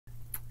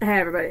Hey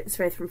everybody, it's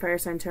Faith from Fire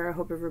Sign Tarot.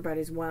 Hope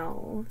everybody's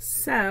well.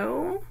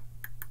 So,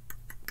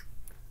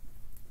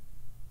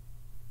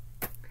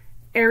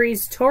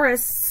 Aries,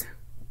 Taurus,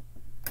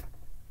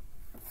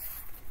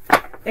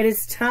 it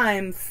is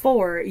time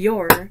for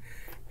your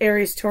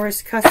Aries,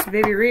 Taurus Cusp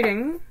baby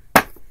reading.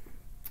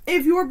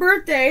 If your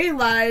birthday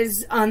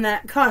lies on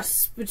that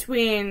cusp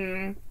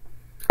between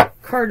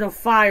cardinal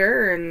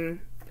fire and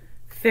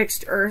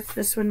fixed earth,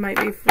 this one might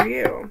be for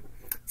you.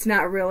 It's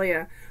not really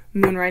a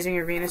moon rising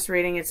or Venus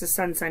reading, it's a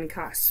sun sign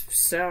cusp,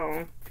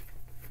 so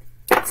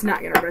it's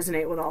not going to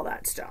resonate with all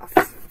that stuff.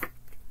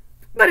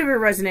 But if it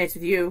resonates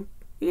with you,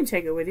 you can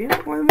take it with you.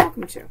 More than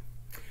welcome to.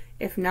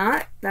 If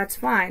not, that's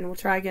fine. We'll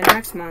try again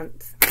next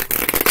month.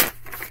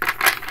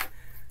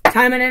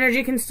 Time and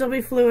energy can still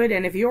be fluid,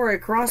 and if you're a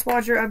cross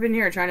watcher up in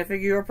here trying to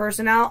figure your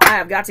person out, I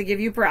have got to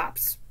give you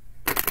props.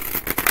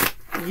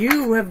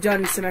 You have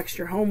done some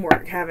extra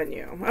homework, haven't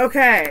you?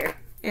 Okay.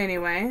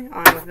 Anyway,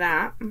 on with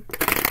that.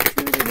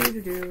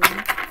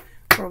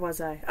 Where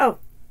was I? Oh.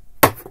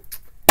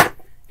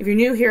 If you're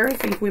new here,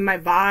 think we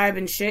might vibe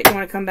and shit, you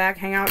want to come back,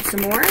 hang out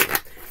some more, you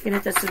can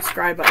hit the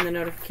subscribe button, the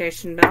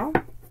notification bell.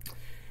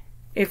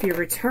 If you're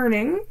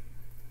returning,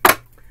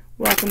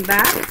 welcome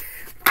back.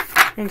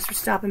 Thanks for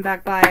stopping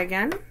back by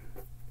again.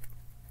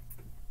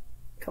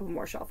 A couple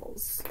more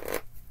shuffles.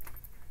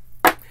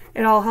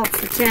 It all helps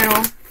the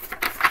channel,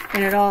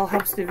 and it all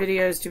helps the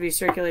videos to be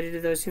circulated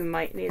to those who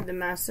might need the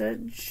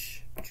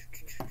message.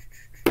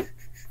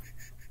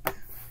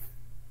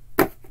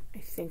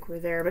 I think we're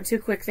there, but two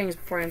quick things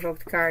before I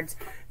invoke the cards.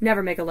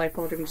 Never make a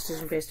life-altering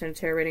decision based on a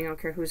tarot reading. I don't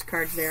care whose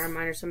cards they are,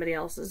 mine or somebody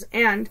else's.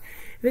 And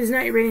if it is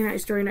not your reading, not your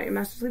story, not your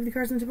message, leave the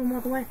cards on the tip and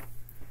walk away.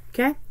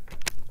 Okay?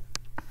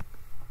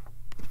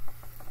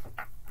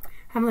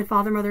 Heavenly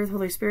Father, Mother Earth,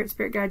 Holy Spirit,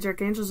 Spirit Guides,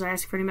 Archangels, I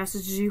ask for any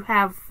messages you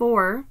have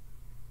for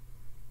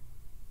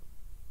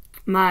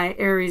my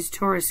Aries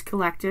Taurus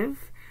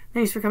collective.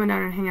 Thanks for coming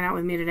down and hanging out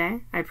with me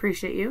today. I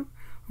appreciate you.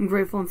 I'm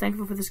grateful and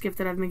thankful for this gift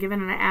that I've been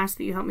given, and I ask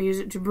that you help me use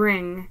it to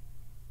bring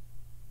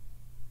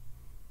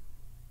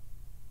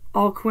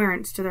all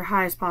querents to their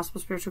highest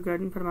possible spiritual good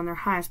and put them on their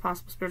highest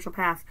possible spiritual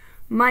path.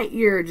 My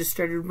ear just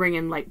started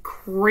ringing like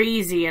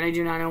crazy, and I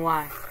do not know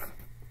why.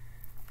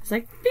 It's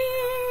like,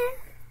 beep.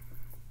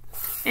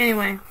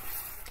 Anyway,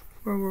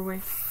 where were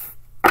we?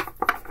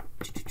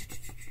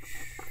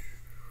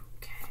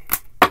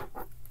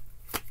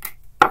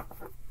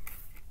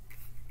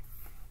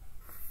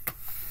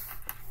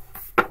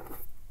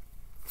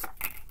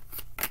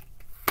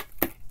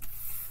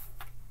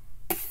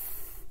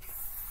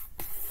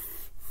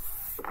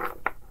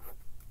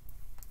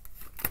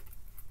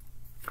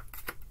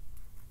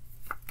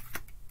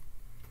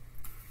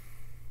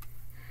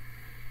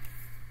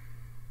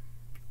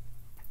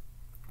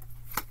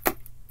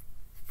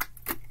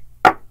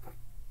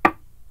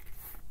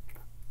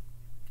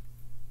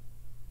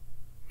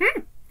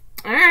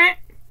 Alright.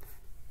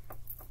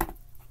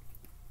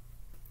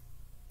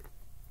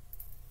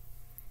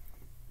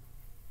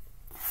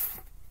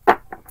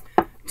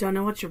 Don't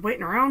know what you're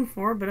waiting around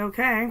for, but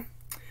okay.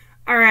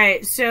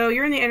 Alright, so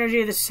you're in the energy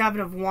of the Seven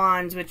of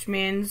Wands, which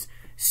means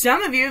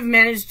some of you have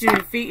managed to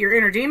defeat your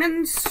inner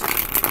demons,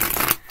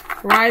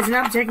 rising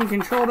up, taking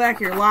control back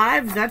of your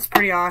lives. That's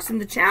pretty awesome.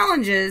 The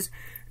challenge is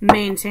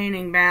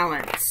maintaining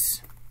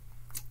balance.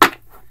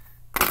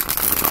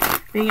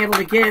 Being able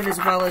to give as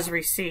well as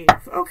receive.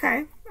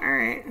 Okay.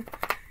 Alright.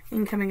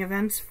 Incoming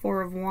events,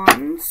 Four of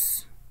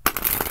Wands.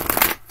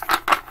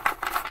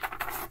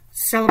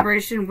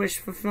 Celebration, wish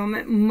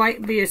fulfillment.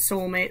 Might be a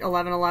soulmate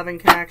 11-11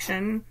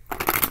 connection.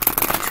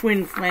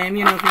 Twin flame,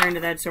 you know, if you're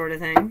into that sort of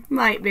thing.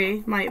 Might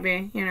be,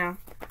 you know.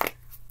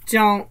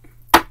 Don't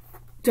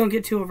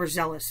get too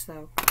overzealous,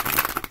 though.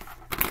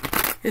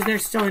 Because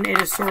there's still an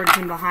Eight of Swords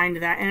in behind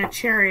that, and a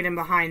Chariot in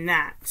behind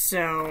that.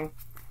 So,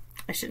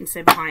 I shouldn't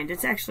say behind.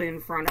 It's actually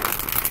in front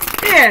of.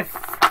 If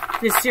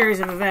this series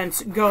of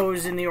events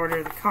goes in the order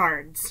of the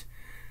cards.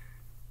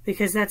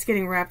 Because that's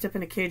getting wrapped up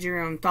in a cage of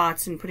your own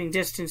thoughts and putting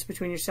distance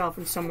between yourself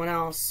and someone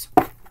else.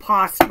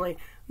 Possibly.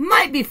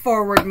 Might be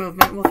forward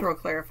movement. We'll throw a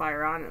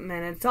clarifier on it,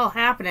 man. It's all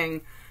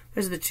happening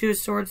because of the Two of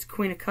Swords,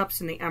 Queen of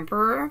Cups, and the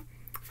Emperor.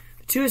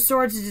 The Two of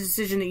Swords is a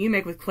decision that you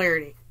make with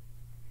clarity.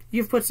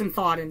 You've put some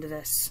thought into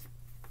this.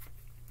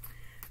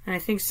 And I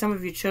think some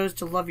of you chose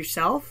to love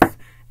yourself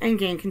and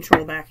gain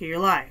control back of your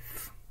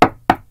life.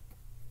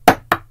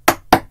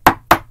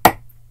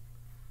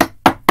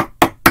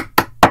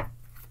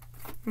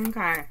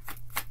 Okay.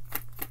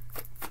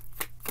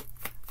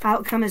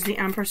 Outcome is the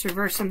Empress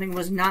reverse. Something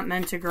was not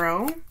meant to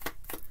grow.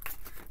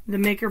 The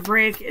make or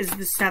break is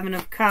the Seven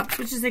of Cups,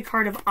 which is a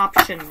card of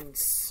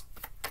options.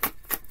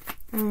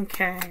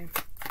 Okay.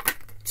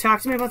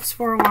 Talk to me about this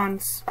Four of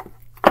Wands.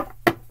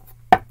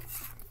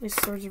 Ace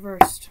of Swords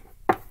reversed.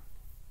 And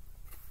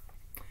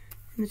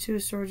the Two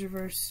of Swords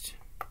reversed.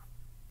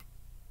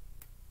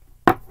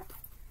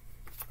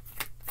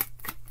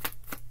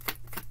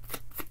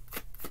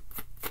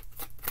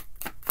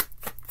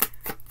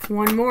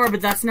 One more,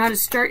 but that's not a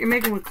start you're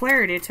making with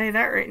clarity. I tell you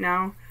that right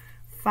now.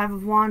 Five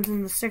of Wands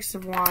and the Six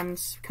of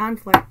Wands.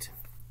 Conflict.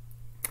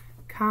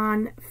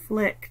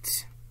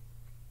 conflict.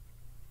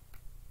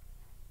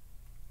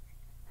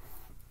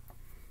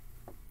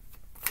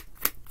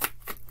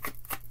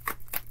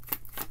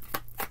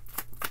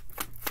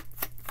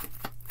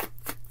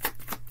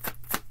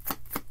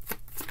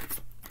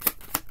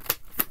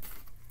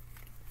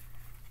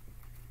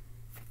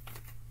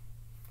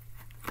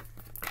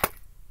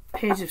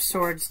 Page of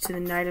Swords to the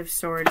Knight of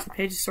Swords. The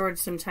Page of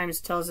Swords sometimes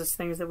tells us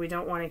things that we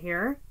don't want to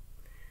hear.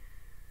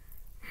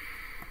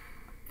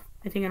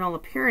 I think in all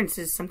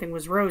appearances something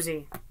was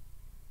rosy.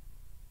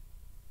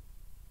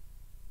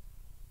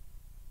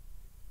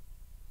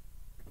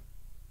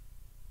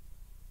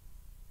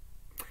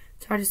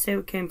 It's hard to say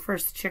what came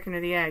first, the chicken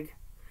or the egg.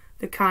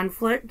 The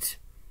conflict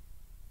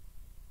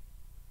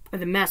or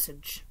the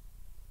message.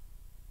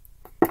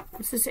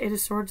 What's this Eight of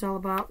Swords all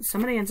about?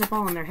 Somebody ends up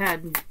all in their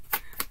head.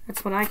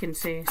 That's what I can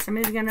see.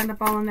 Somebody's going to end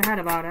up all in their head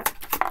about it.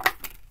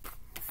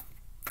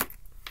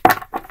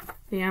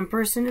 The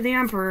Empress into the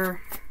Emperor.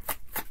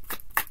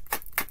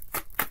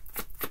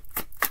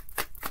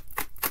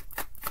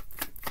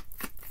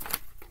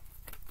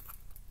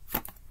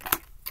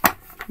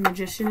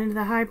 Magician into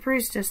the High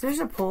Priestess. There's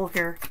a pull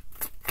here.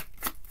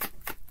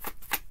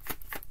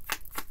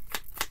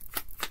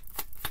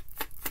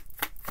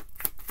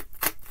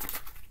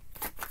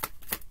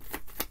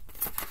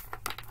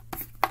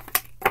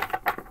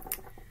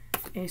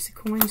 Ace of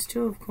Coins,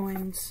 Two of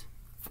Coins.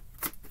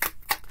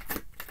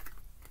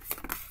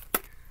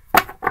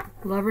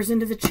 Lovers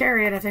into the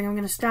Chariot. I think I'm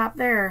going to stop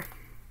there.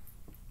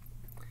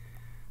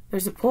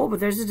 There's a pull, but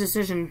there's a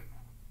decision.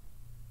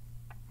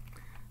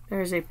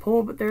 There is a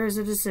pull, but there is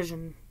a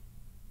decision.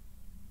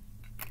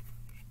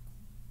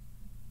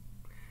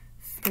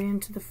 3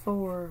 into the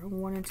 4,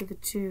 1 into the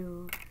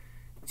 2,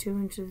 2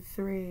 into the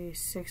 3,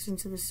 6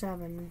 into the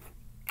 7,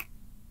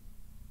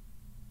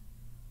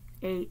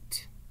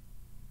 8.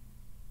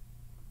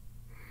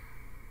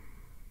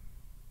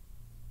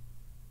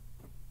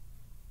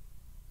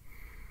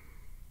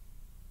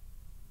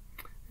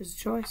 There's a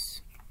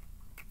choice.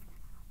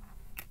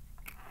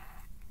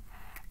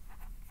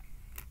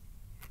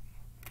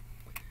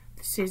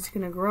 The seed's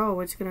going to grow.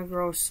 It's going to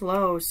grow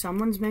slow.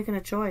 Someone's making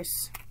a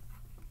choice.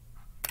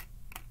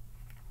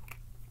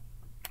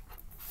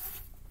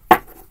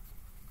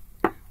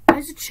 Why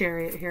is a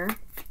Chariot here?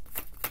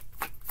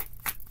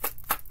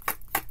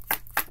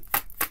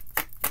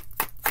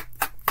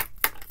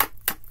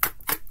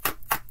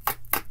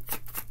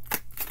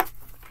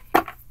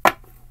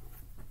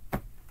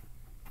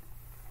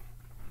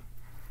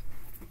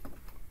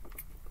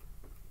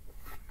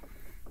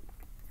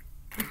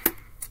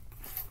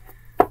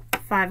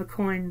 Five of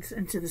Coins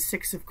into the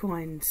Six of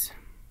Coins.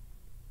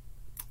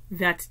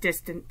 That's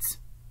distance.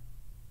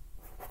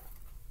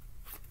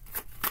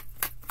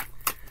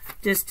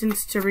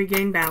 Distance to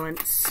regain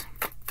balance.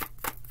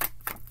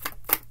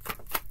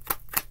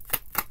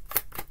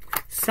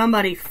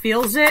 Somebody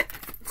feels it.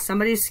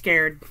 Somebody's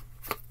scared.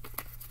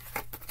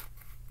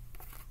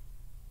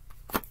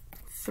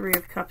 3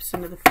 of Cups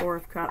into the 4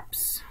 of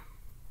Cups.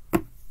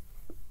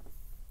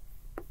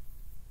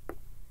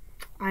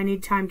 I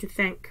need time to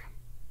think.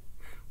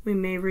 We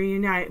may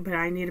reunite, but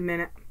I need a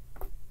minute.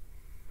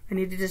 I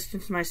need to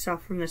distance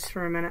myself from this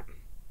for a minute.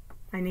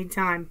 I need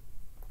time.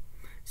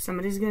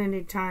 Somebody's going to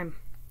need time.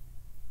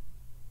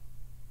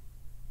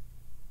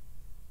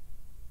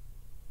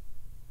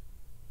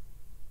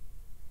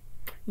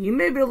 You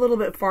may be a little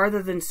bit farther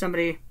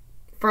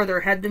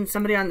ahead than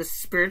somebody on the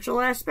spiritual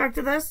aspect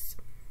of this.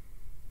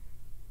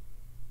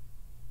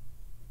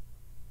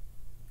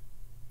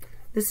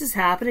 This is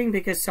happening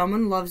because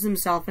someone loves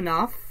himself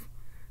enough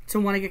to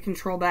want to get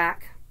control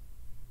back.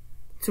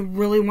 To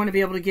really want to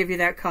be able to give you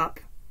that cup.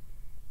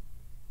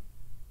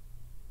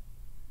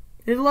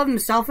 They love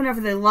themselves enough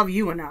or they love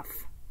you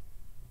enough.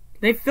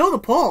 They feel the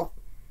pull.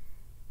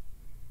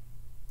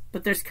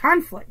 But there's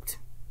conflict.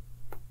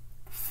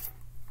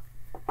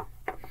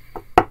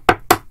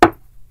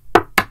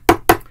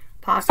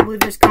 Possibly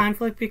there's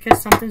conflict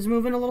because something's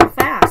moving a little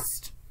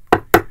fast.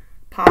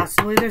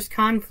 Possibly there's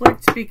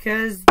conflict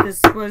because this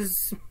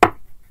was,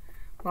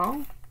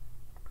 well,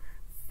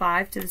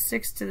 5 to the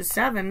 6 to the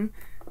 7.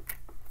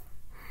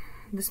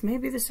 This may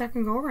be the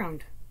second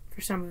go-around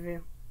for some of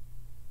you.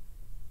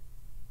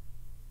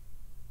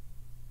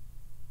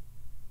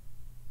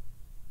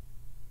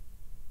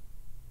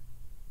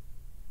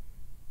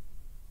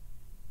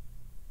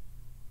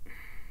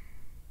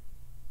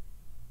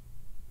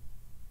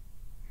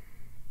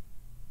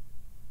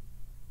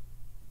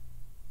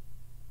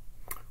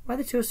 Why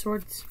the Two of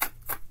Swords?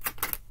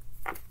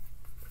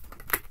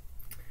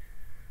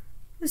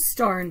 The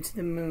Star into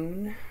the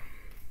Moon.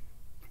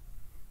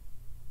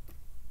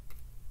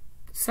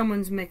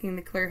 Someone's making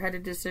the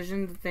clear-headed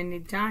decision that they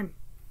need time.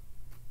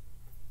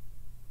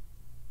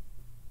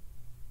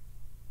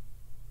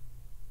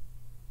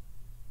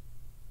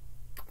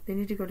 They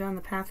need to go down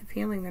the path of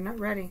healing. They're not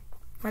ready.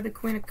 Why the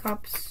Queen of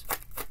Cups?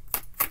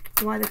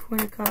 Why the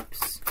Queen of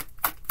Cups?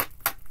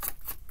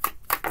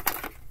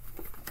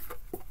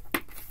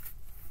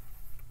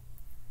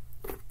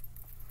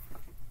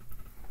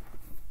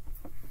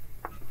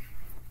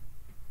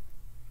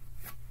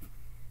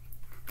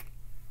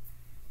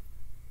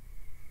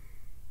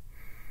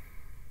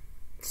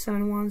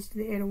 Seven of Wands to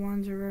the Eight of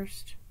Wands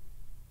reversed.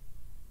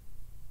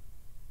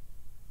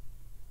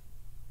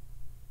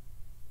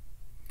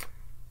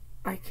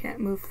 I can't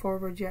move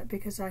forward yet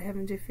because I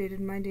haven't defeated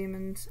my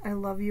demons. I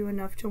love you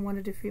enough to want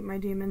to defeat my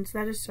demons.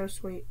 That is so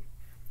sweet.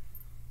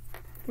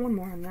 One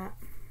more on that.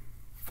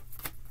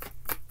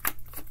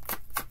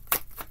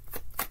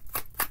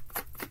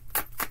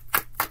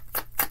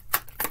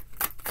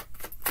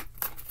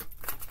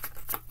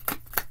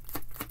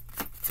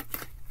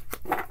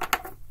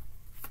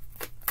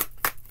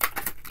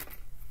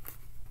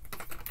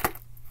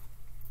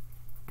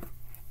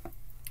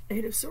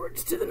 Eight of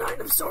Swords to the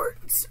Nine of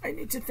Swords. I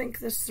need to think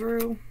this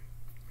through.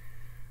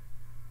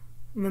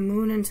 The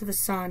moon into the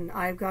sun.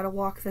 I've got to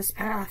walk this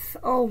path.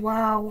 Oh,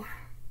 wow.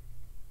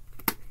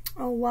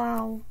 Oh,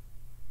 wow.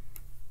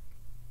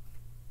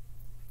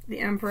 The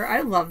Emperor.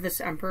 I love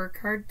this Emperor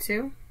card,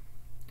 too.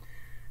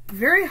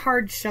 Very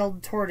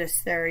hard-shelled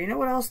tortoise there. You know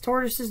what else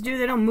tortoises do?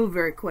 They don't move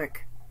very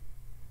quick.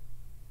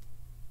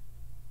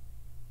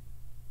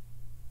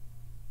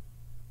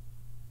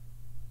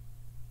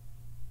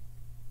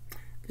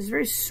 There's a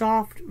very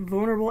soft,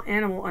 vulnerable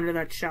animal under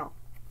that shell.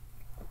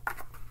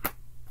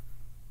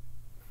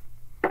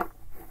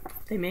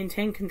 They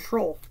maintain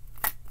control.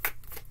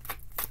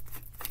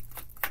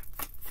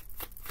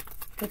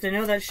 But they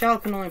know that shell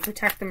can only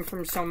protect them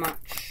from so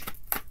much.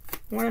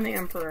 One on the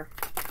Emperor.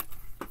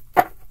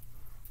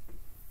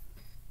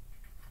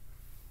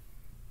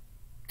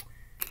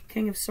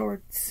 King of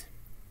Swords.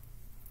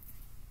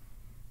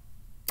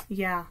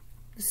 Yeah.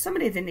 There's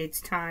somebody that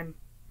needs time.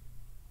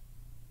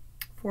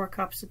 Four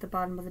Cups at the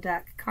bottom of the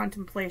deck.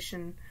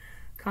 Contemplation.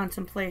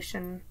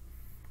 Contemplation.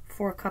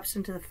 Four Cups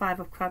into the Five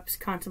of Cups.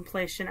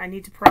 Contemplation. I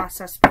need to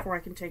process before I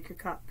can take your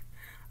cup.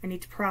 I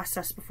need to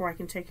process before I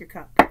can take your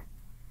cup.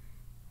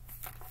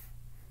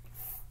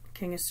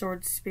 King of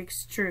Swords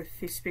speaks truth.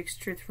 He speaks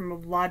truth from a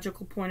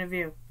logical point of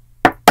view.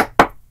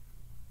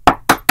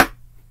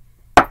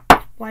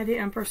 Why the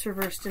Empress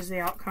reversed is the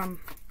outcome.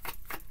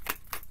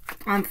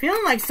 I'm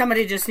feeling like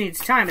somebody just needs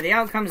time, but the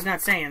outcome's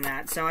not saying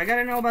that. So I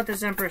gotta know about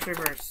this Empress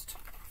reversed.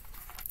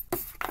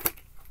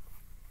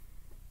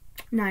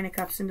 Nine of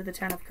Cups into the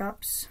Ten of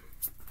Cups.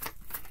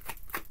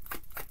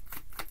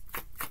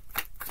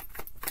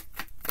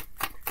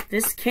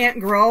 This can't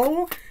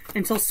grow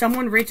until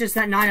someone reaches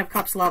that Nine of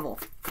Cups level.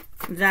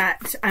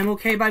 That I'm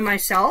okay by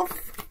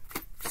myself,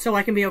 so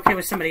I can be okay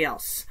with somebody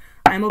else.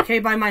 I'm okay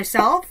by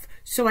myself,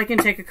 so I can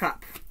take a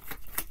cup.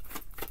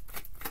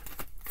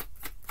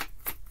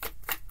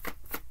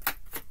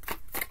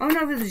 Oh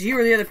no, this is you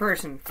or the other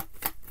person.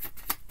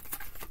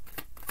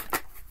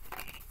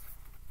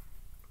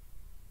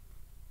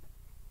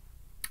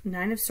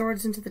 Nine of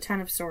Swords into the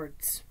Ten of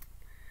Swords.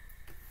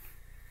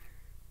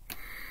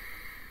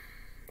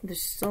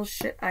 There's still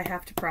shit I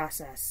have to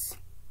process.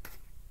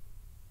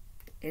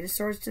 Eight of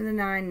Swords to the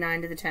 9,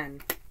 9 to the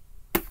 10.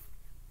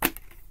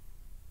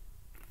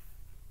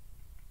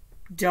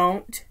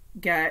 Don't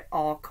get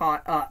all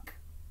caught up.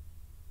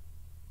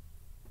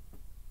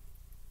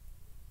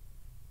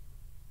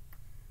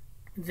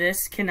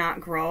 This cannot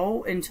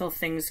grow until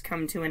things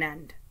come to an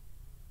end.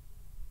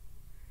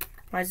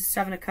 Why is the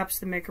Seven of Cups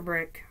the make or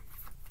break?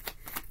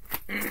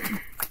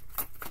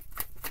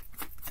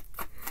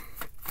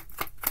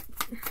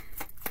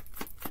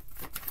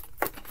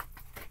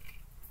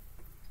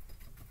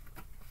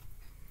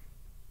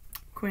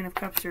 Queen of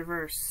Cups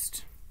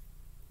reversed.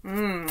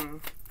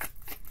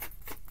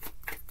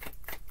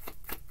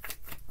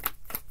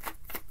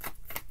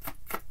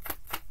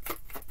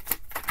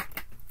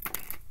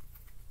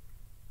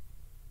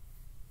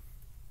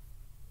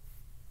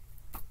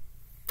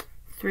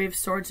 Three of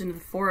Swords into the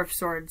Four of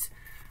Swords.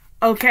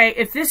 Okay,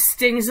 if this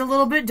stings a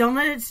little bit, don't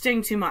let it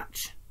sting too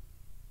much.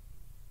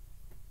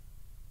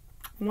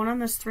 One on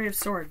this Three of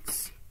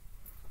Swords.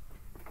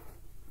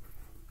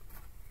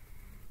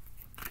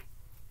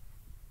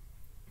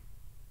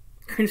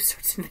 Queen of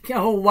Swords in the...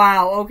 Oh,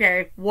 wow.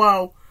 Okay.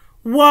 Whoa.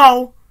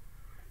 Whoa.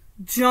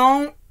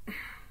 Don't...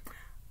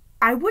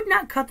 I would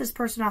not cut this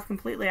person off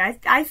completely.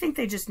 I think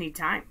they just need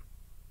time.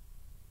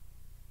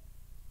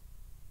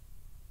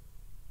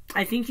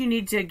 I think you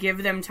need to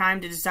give them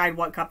time to decide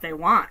what cup they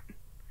want.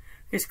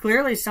 Because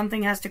clearly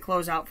something has to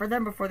close out for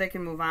them before they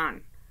can move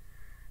on.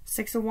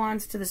 Six of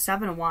Wands to the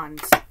Seven of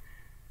Wands.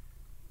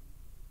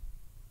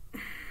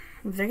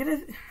 They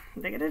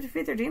gotta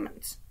defeat their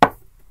demons.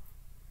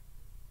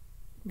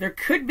 There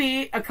could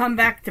be a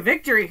comeback to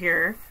victory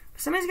here.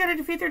 But somebody's got to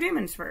defeat their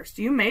demons first.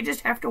 You may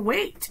just have to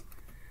wait.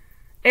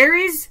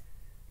 Aries,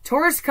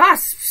 Taurus,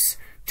 Cusps.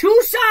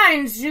 Two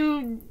signs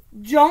who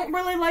don't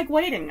really like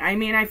waiting. I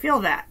mean, I feel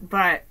that.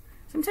 But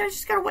sometimes you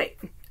just gotta wait.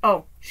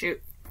 Oh,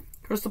 shoot.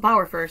 Crystal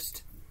Power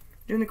first.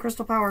 Doing the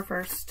Crystal Power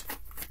first.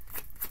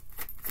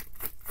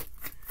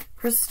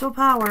 Crystal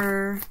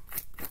Power.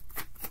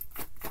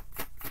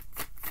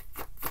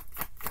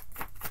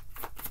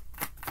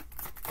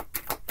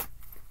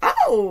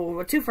 Oh,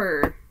 a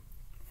twofer.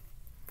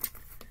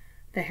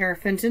 The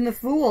Hierophant and the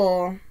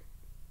Fool.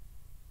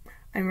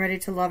 I'm ready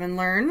to love and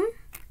learn.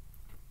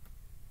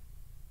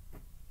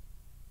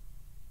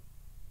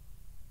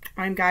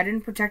 I'm guided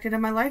and protected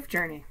on my life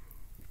journey.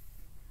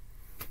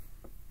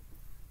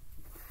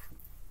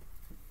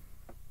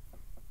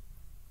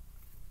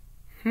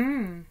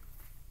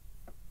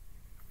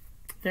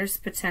 There's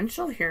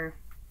potential here.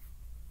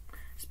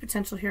 There's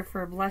potential here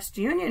for a blessed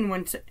union.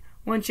 Once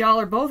y'all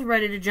are both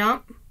ready to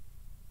jump,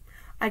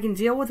 I can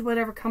deal with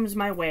whatever comes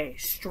my way.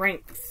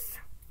 Strength.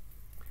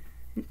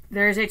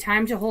 There is a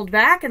time to hold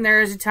back, and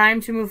there is a time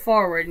to move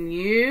forward. And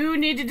you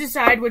need to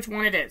decide which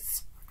one it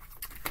is.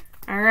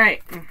 All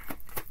right.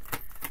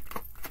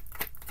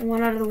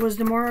 One out of the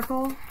Wisdom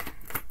Oracle.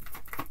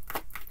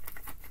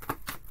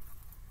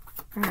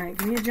 All right,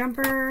 give me a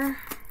jumper.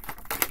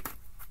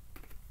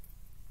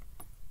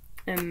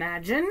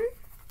 Imagine.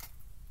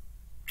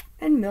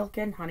 And Milk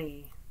and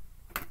Honey.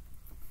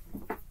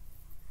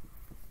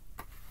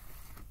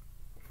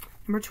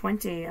 Number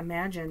 20,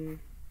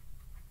 Imagine.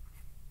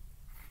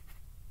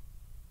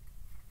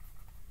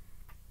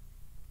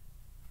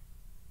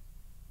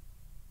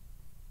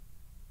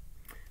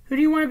 Who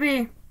do you want to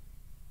be?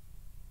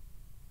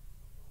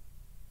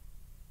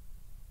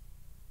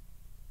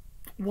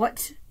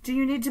 What do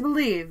you need to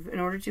believe in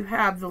order to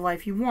have the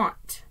life you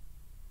want?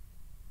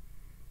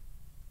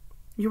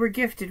 You were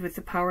gifted with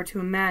the power to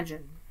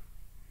imagine.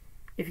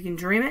 If you can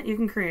dream it, you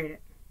can create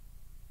it.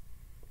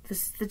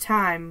 This is the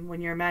time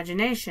when your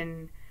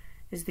imagination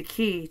is the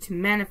key to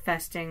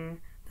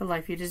manifesting the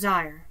life you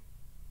desire.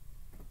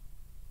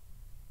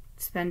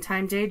 Spend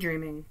time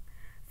daydreaming,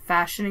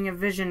 fashioning a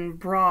vision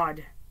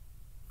board.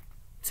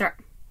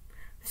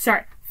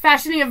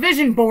 Fashioning a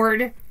vision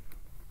board.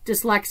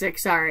 Dyslexic,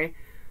 sorry.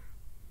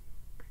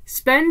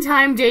 Spend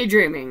time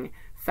daydreaming,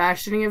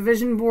 fashioning a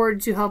vision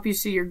board to help you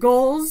see your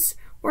goals,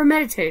 or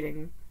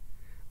meditating.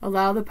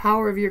 Allow the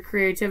power of your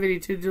creativity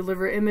to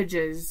deliver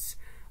images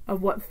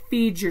of what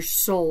feeds your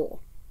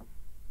soul.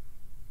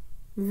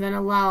 Then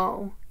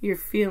allow your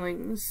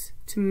feelings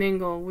to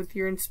mingle with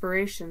your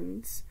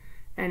inspirations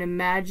and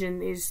imagine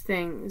these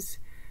things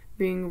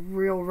being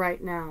real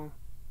right now.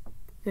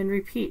 Then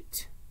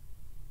repeat.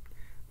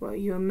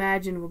 What you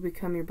imagine will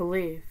become your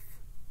belief.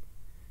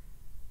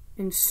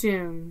 And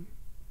soon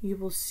you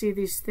will see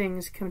these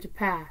things come to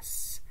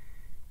pass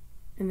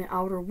in the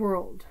outer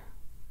world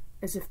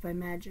as if by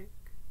magic.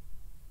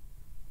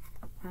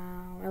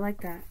 Wow, I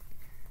like that.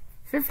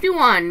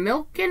 51,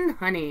 Milk and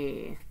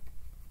Honey.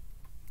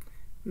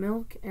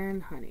 Milk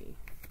and Honey.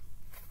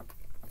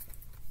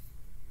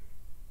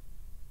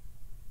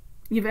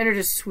 You've entered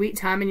a sweet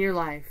time in your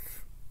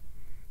life,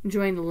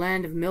 enjoying the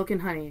land of milk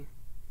and honey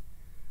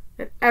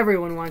that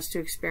everyone wants to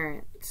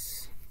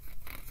experience.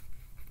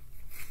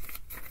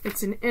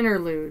 It's an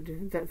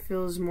interlude that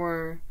feels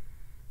more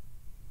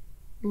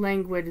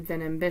languid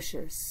than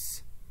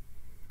ambitious,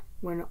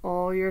 when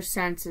all your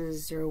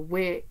senses are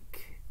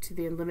awake to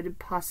the unlimited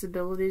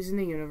possibilities in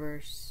the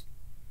universe.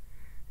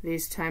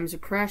 These times are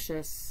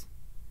precious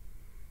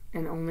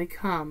and only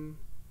come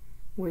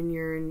when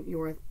you're in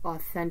your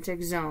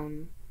authentic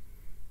zone,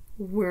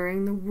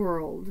 wearing the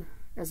world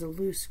as a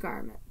loose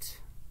garment,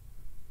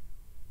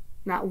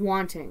 not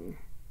wanting,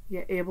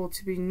 yet able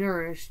to be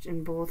nourished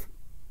in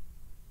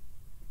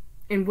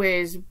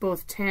ways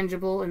both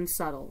tangible and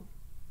subtle.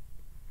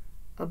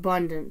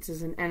 Abundance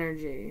is an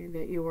energy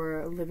that you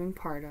are a living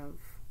part of.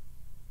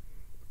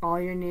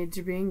 All your needs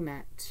are being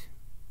met.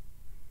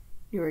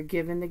 You are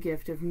given the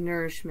gift of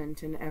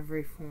nourishment in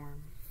every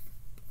form.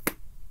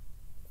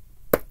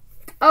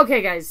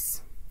 Okay,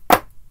 guys.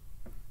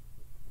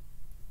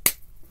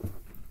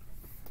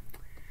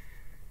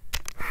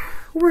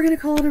 We're going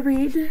to call it a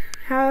read.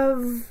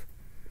 Have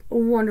a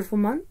wonderful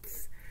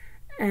month.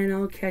 And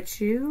I'll catch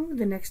you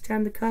the next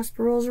time the cusp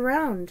rolls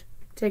around.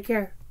 Take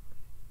care.